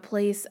from a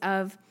place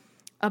of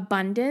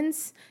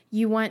abundance.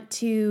 You want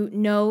to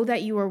know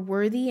that you are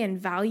worthy and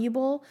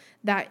valuable,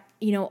 that,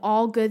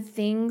 all good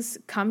things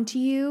come to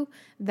you,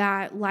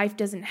 that life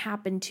doesn't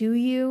happen to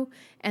you,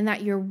 and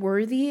that you're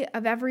worthy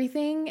of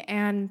everything,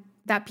 and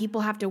that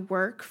people have to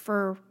work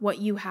for what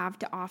you have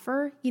to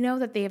offer,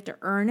 that they have to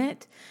earn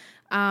it.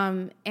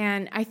 And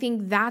I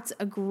think that's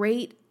a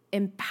great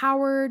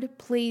empowered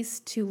place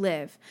to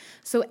live.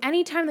 So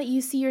anytime that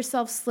you see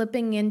yourself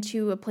slipping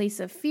into a place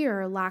of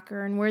fear or lack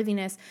or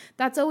unworthiness,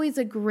 that's always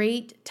a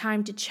great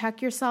time to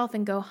check yourself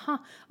and go,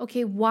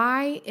 okay,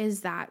 why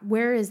is that?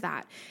 Where is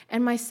that?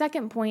 And my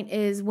second point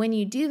is, when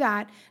you do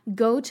that,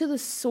 go to the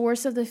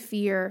source of the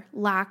fear,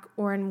 lack,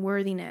 or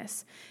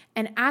unworthiness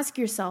and ask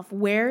yourself,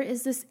 where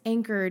is this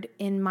anchored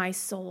in my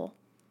soul?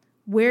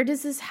 Where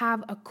does this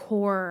have a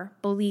core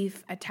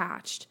belief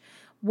attached?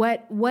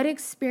 What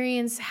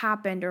experience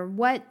happened, or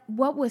what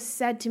was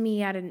said to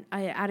me at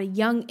a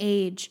young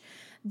age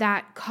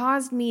that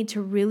caused me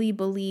to really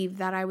believe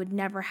that I would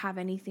never have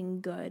anything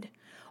good,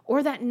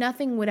 or that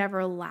nothing would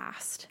ever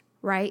last,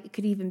 right? It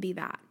could even be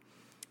that.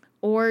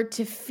 Or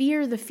to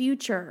fear the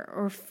future,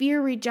 or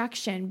fear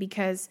rejection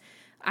because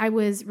I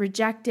was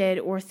rejected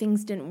or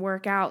things didn't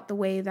work out the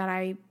way that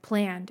I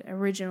planned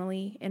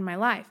originally in my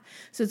life.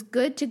 So it's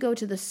good to go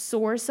to the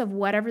source of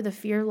whatever the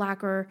fear,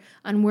 lack, or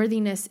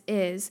unworthiness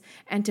is,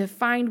 and to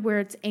find where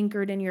it's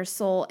anchored in your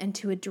soul and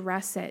to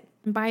address it.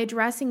 And by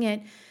addressing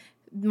it,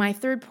 my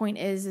third point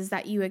is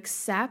that you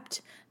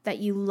accept, that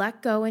you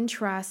let go and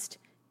trust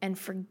and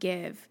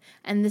forgive.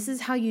 And this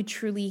is how you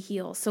truly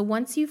heal. So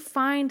once you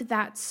find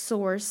that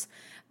source,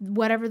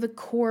 whatever the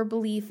core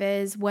belief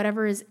is,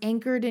 whatever is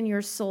anchored in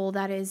your soul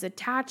that is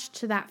attached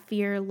to that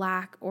fear,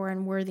 lack, or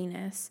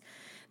unworthiness,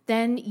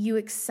 then you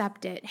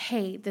accept it.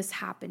 Hey, this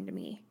happened to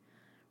me,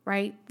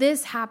 right?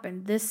 This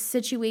happened. This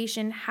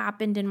situation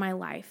happened in my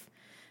life.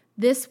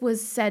 This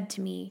was said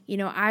to me.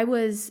 I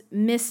was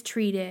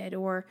mistreated,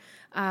 or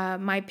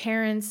my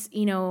parents,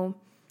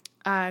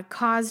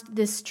 caused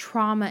this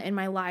trauma in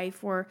my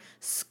life, or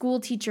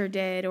school teacher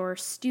did, or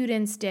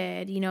students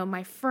did,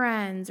 my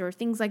friends, or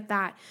things like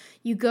that.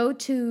 You go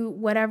to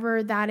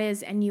whatever that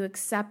is and you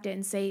accept it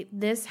and say,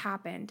 this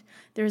happened.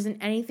 There isn't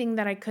anything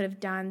that I could have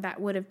done that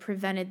would have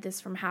prevented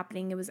this from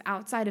happening. It was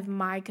outside of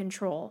my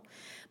control.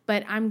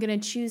 But I'm going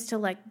to choose to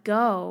let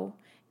go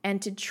and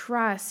to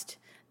trust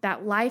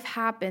that life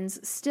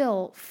happens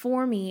still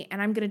for me,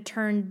 and I'm going to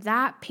turn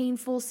that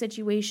painful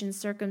situation,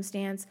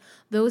 circumstance,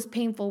 those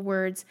painful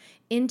words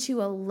into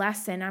a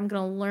lesson. I'm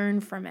going to learn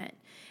from it,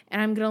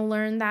 and I'm going to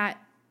learn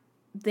that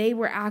they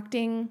were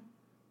acting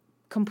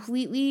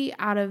completely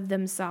out of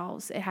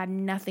themselves. It had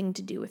nothing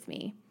to do with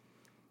me.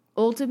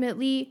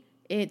 Ultimately,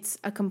 it's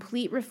a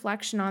complete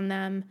reflection on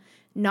them,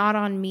 not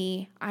on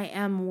me. I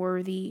am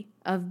worthy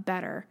of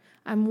better.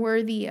 I'm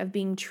worthy of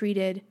being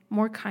treated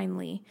more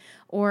kindly,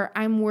 or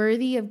I'm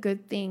worthy of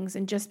good things.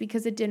 And just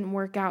because it didn't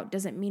work out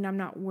doesn't mean I'm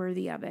not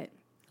worthy of it,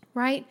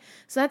 right?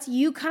 So that's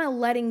you kind of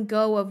letting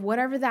go of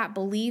whatever that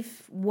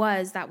belief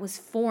was that was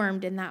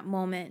formed in that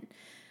moment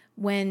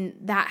when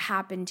that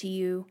happened to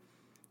you.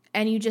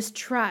 And you just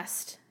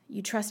trust.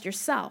 You trust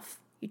yourself.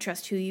 You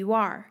trust who you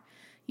are.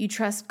 You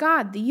trust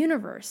God, the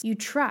universe. You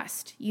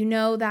trust. You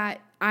know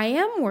that I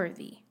am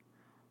worthy.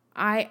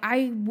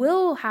 I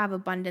will have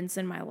abundance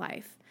in my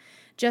life.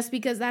 Just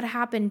because that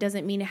happened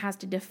doesn't mean it has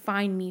to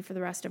define me for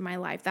the rest of my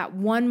life. That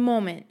one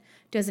moment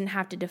doesn't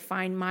have to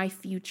define my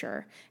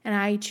future, and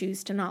I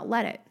choose to not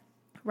let it,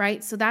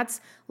 right? So that's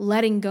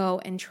letting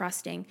go and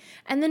trusting.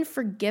 And then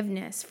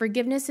forgiveness.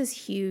 Forgiveness is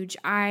huge.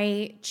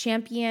 I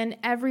champion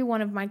every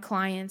one of my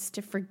clients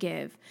to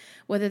forgive,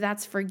 whether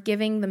that's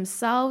forgiving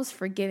themselves,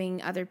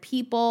 forgiving other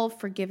people,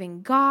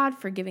 forgiving God,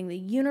 forgiving the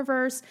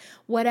universe,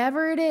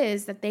 whatever it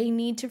is that they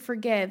need to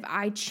forgive,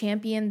 I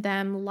champion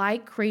them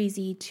like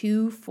crazy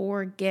to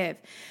forgive.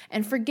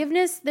 And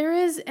forgiveness, there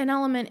is an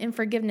element in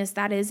forgiveness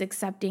that is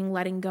accepting,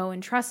 letting go,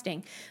 and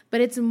trusting, but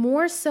it's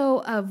more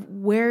so of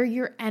where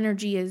your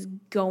energy is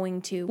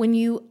going to. When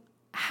you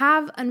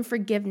have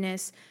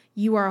unforgiveness,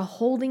 you are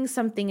holding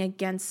something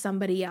against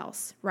somebody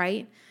else,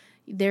 right?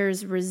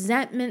 There's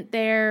resentment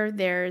there,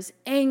 there's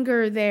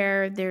anger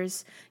there,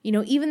 there's,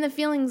 even the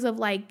feelings of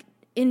like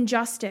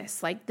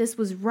injustice, like this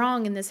was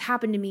wrong and this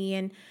happened to me,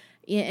 and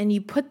and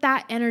you put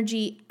that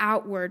energy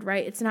outward,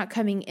 right? It's not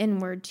coming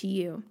inward to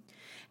you.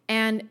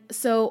 And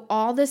so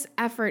all this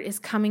effort is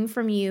coming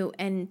from you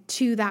and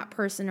to that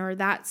person or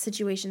that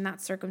situation,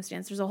 that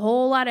circumstance. There's a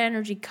whole lot of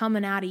energy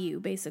coming out of you,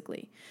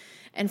 basically.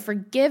 And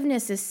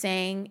forgiveness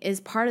is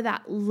part of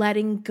that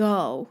letting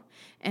go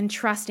and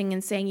trusting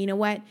and saying, you know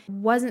what, it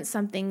wasn't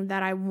something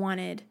that I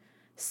wanted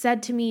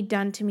said to me,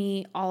 done to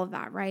me, all of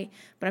that, right?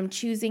 But I'm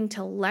choosing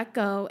to let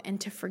go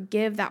and to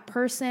forgive that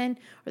person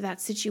or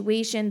that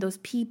situation, those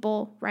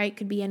people, right?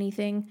 Could be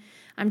anything.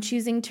 I'm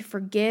choosing to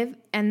forgive,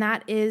 and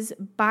that is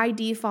by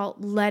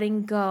default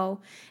letting go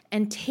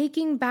and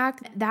taking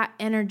back that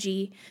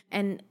energy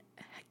and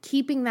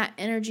keeping that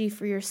energy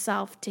for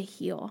yourself to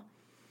heal.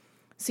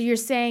 So you're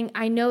saying,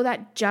 I know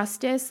that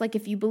justice, like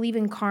if you believe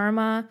in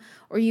karma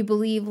or you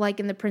believe like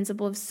in the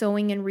principle of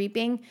sowing and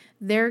reaping,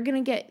 they're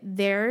going to get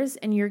theirs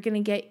and you're going to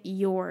get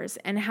yours.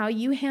 And how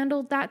you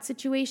handled that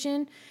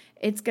situation,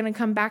 it's going to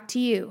come back to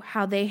you.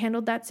 How they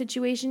handled that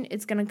situation,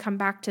 it's going to come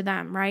back to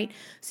them, right?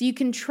 So you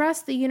can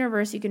trust the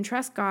universe, you can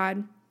trust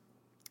God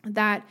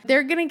that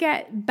they're going to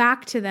get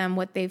back to them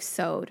what they've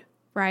sowed,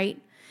 right?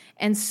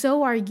 And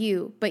so are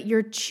you, but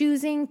you're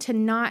choosing to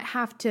not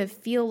have to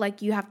feel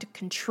like you have to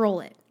control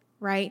it.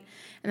 Right?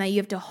 And that you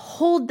have to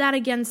hold that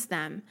against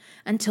them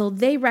until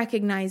they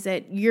recognize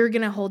it. You're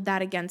going to hold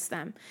that against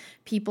them.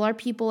 People are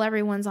people.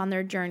 Everyone's on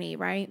their journey,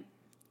 right?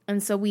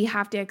 And so we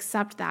have to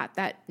accept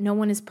that no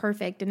one is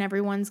perfect and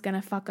everyone's going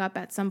to fuck up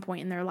at some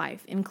point in their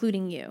life,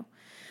 including you.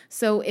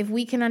 So if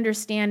we can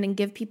understand and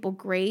give people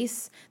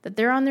grace that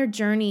they're on their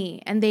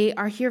journey and they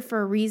are here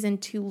for a reason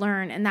to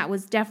learn. And that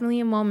was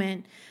definitely a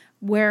moment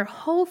where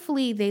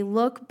hopefully they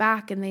look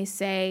back and they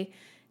say,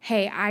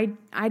 hey,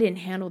 I didn't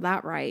handle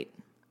that right.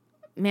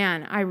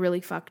 Man, I really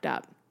fucked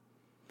up.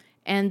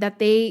 And that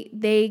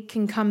they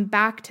can come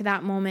back to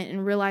that moment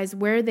and realize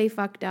where they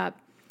fucked up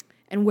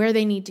and where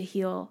they need to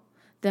heal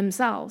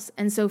themselves.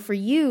 And so for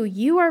you,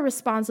 you are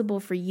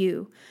responsible for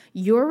you.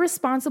 You're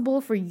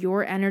responsible for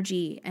your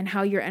energy and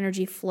how your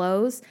energy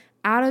flows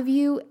out of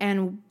you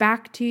and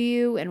back to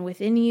you and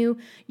within you.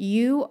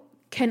 You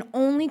can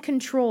only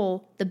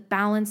control the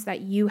balance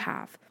that you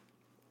have.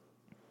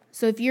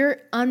 So if you're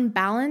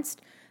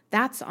unbalanced,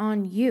 that's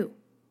on you.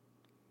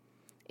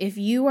 If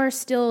you are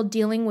still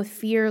dealing with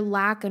fear,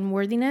 lack,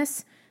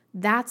 unworthiness,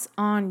 that's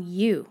on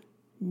you,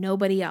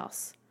 nobody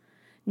else.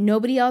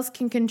 Nobody else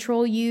can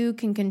control you,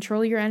 can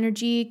control your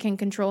energy, can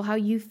control how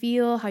you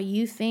feel, how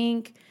you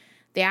think,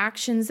 the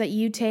actions that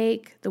you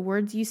take, the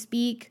words you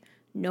speak.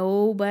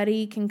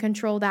 Nobody can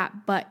control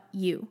that but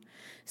you.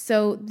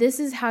 So this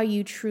is how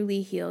you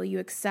truly heal. You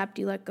accept,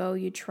 you let go,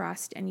 you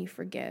trust, and you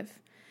forgive.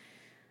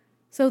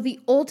 So the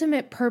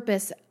ultimate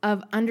purpose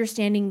of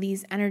understanding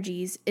these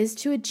energies is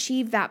to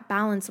achieve that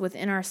balance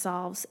within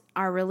ourselves,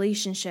 our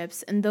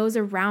relationships, and those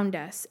around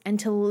us, and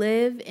to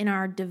live in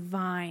our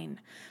divine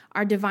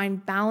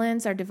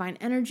balance, our divine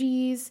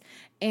energies,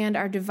 and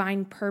our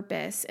divine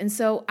purpose. And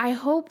so I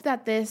hope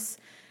that this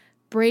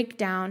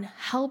breakdown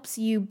helps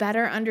you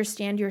better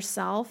understand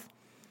yourself,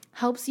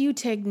 helps you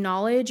to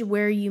acknowledge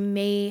where you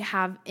may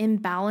have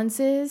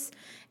imbalances,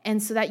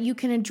 and so that you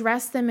can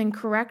address them and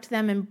correct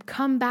them and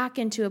come back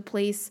into a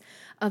place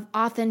of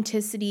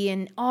authenticity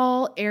in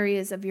all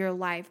areas of your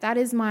life. That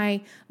is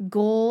my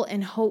goal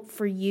and hope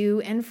for you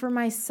and for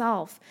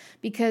myself,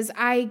 because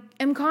I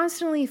am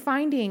constantly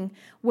finding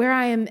where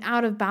I am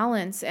out of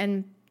balance,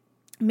 and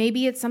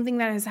maybe it's something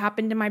that has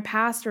happened in my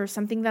past or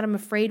something that I'm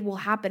afraid will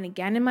happen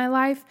again in my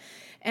life.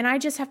 And I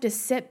just have to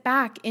sit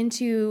back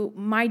into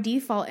my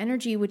default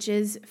energy, which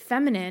is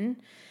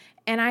feminine,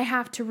 and I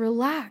have to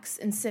relax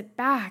and sit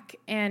back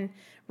and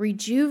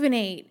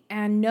rejuvenate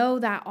and know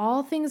that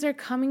all things are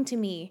coming to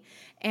me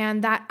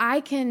and that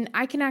I can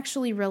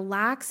actually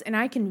relax and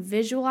I can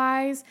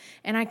visualize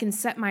and I can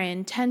set my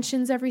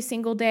intentions every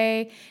single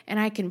day and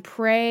I can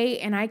pray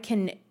and I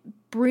can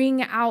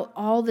bring out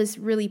all this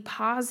really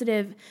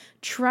positive,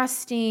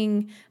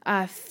 trusting,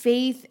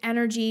 faith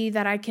energy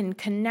that I can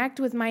connect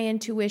with my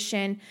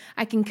intuition.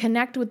 I can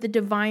connect with the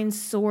divine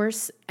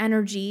source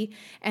energy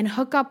and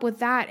hook up with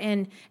that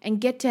and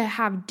get to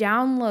have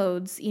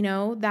downloads,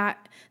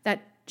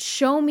 that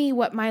show me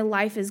what my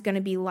life is going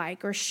to be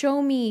like, or show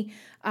me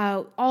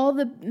all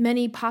the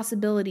many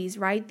possibilities,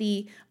 right?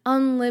 The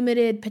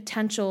unlimited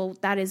potential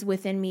that is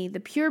within me,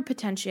 the pure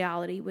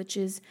potentiality, which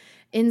is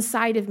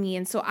inside of me.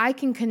 And so I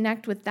can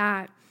connect with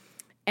that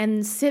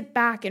and sit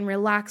back and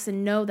relax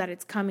and know that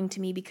it's coming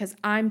to me because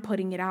I'm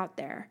putting it out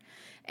there.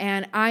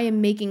 And I am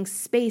making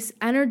space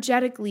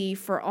energetically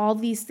for all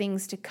these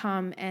things to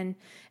come and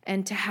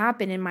to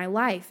happen in my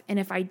life. And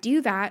if I do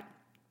that,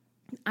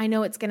 I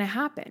know it's going to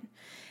happen.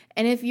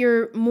 And if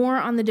you're more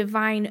on the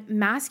divine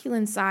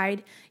masculine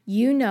side,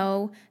 you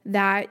know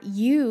that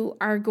you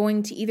are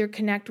going to either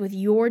connect with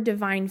your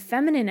divine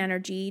feminine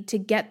energy to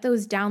get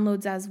those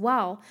downloads as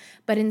well.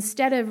 But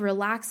instead of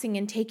relaxing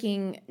and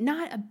taking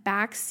not a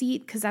back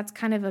seat, because that's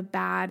kind of a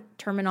bad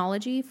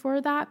terminology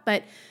for that,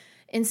 but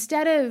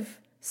instead of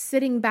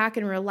sitting back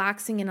and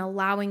relaxing and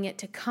allowing it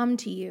to come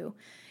to you,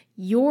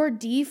 your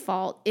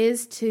default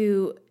is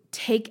to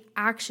take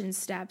action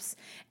steps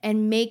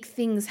and make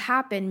things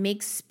happen,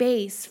 make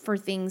space for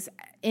things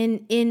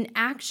in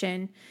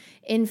action,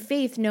 in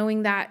faith,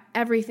 knowing that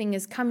everything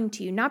is coming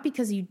to you, not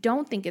because you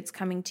don't think it's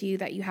coming to you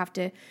that you have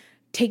to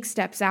take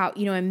steps out,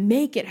 and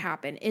make it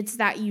happen. It's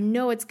that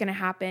it's going to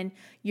happen.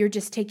 You're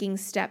just taking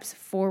steps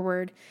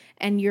forward,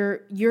 and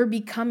you're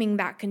becoming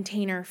that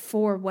container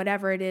for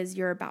whatever it is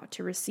you're about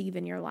to receive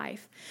in your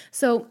life.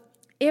 So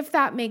if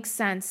that makes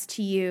sense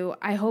to you,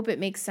 I hope it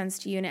makes sense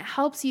to you and it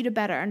helps you to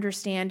better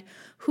understand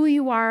who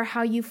you are,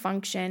 how you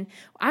function.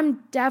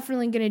 I'm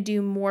definitely going to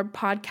do more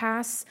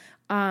podcasts,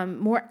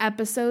 more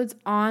episodes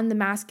on the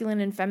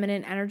masculine and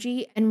feminine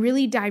energy, and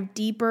really dive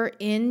deeper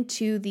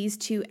into these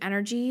two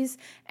energies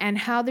and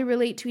how they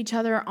relate to each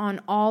other on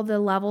all the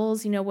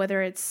levels,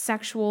 whether it's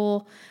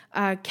sexual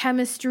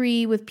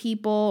chemistry with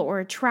people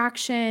or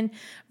attraction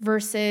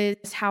versus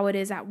how it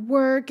is at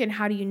work, and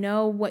how do you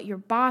know what your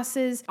boss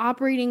is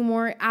operating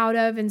more out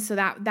of, and so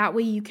that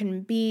way you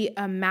can be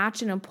a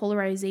match and a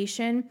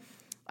polarization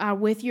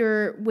with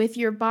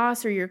your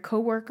boss or your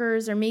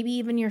coworkers or maybe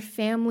even your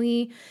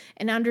family,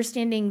 and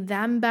understanding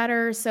them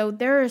better. So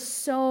there are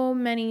so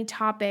many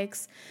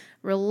topics,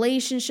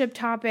 relationship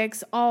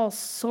topics, all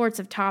sorts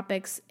of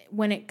topics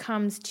when it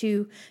comes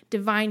to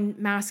divine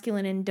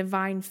masculine and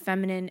divine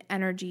feminine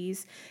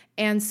energies.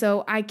 And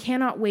so I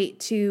cannot wait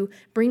to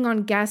bring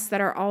on guests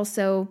that are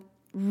also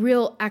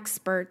real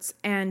experts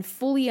and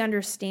fully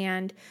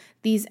understand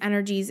these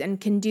energies and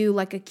can do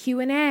like a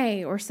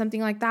Q&A or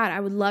something like that. I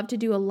would love to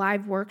do a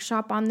live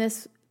workshop on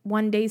this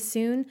one day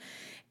soon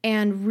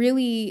and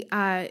really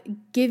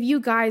give you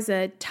guys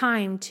a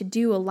time to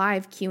do a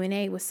live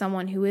Q&A with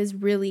someone who is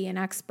really an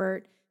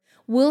expert.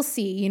 We'll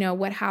see,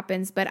 what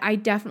happens, but I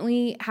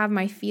definitely have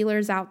my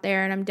feelers out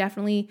there, and I'm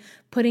definitely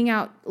putting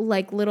out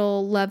like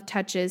little love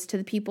touches to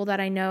the people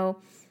that I know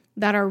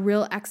that are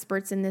real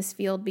experts in this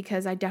field,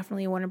 because I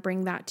definitely want to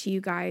bring that to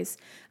you guys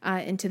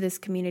into this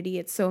community.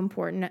 It's so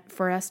important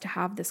for us to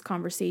have this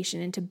conversation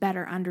and to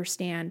better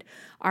understand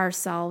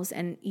ourselves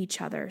and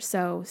each other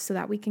so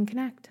that we can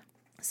connect.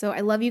 So I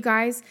love you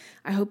guys.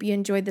 I hope you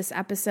enjoyed this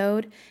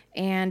episode,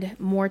 and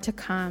more to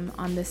come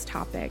on this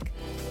topic.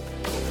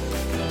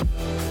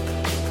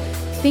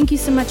 Thank you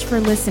so much for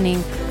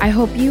listening. I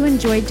hope you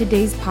enjoyed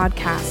today's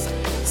podcast.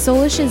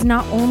 Soulish is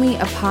not only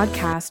a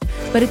podcast,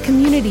 but a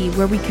community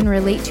where we can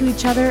relate to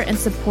each other and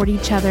support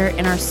each other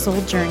in our soul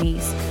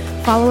journeys.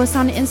 Follow us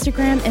on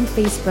Instagram and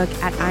Facebook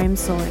at I Am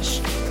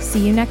Soulish.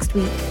 See you next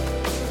week.